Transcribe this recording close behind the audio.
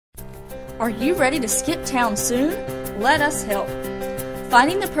Are you ready to skip town soon? Let us help.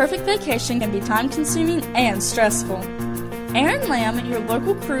 Finding the perfect vacation can be time-consuming and stressful. ALamb, your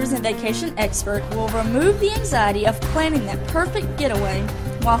local cruise and vacation expert, will remove the anxiety of planning that perfect getaway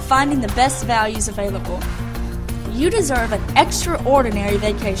while finding the best values available. You deserve an extraordinary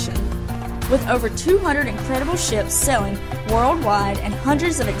vacation. With over 200 incredible ships sailing worldwide and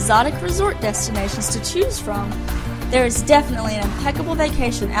hundreds of exotic resort destinations to choose from, there is definitely an impeccable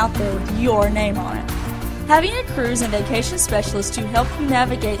vacation out there with your name on it. Having a cruise and vacation specialist to help you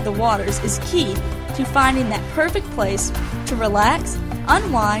navigate the waters is key to finding that perfect place to relax,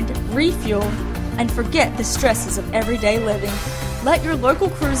 unwind, refuel, and forget the stresses of everyday living. Let your local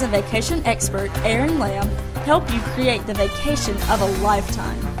cruise and vacation expert, ALamb, help you create the vacation of a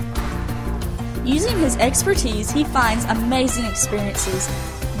lifetime. Using his expertise, he finds amazing experiences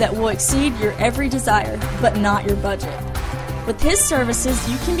that will exceed your every desire, but not your budget. With his services,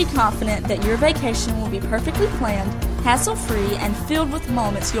 you can be confident that your vacation will be perfectly planned, hassle-free, and filled with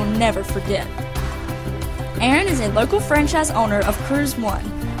moments you'll never forget. Aaron is a local franchise owner of CruiseOne,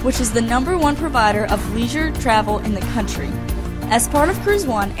 which is the #1 provider of leisure travel in the country. As part of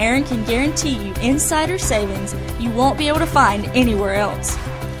CruiseOne, Aaron can guarantee you insider savings you won't be able to find anywhere else.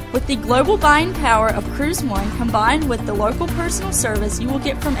 With the global buying power of CruiseOne combined with the local personal service you will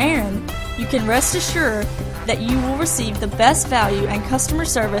get from Aaron, you can rest assured that you will receive the best value and customer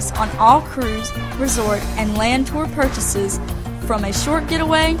service on all cruise, resort, and land tour purchases, from a short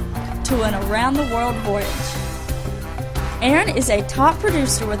getaway to an around-the-world voyage. Aaron is a top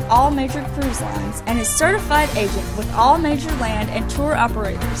producer with all major cruise lines and is certified agent with all major land and tour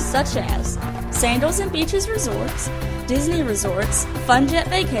operators such as Sandals and Beaches Resorts, Disney Resorts, Funjet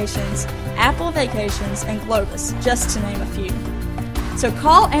Vacations, Apple Vacations, and Globus, just to name a few. So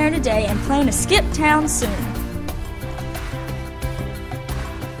call Aaron today and plan to skip town soon.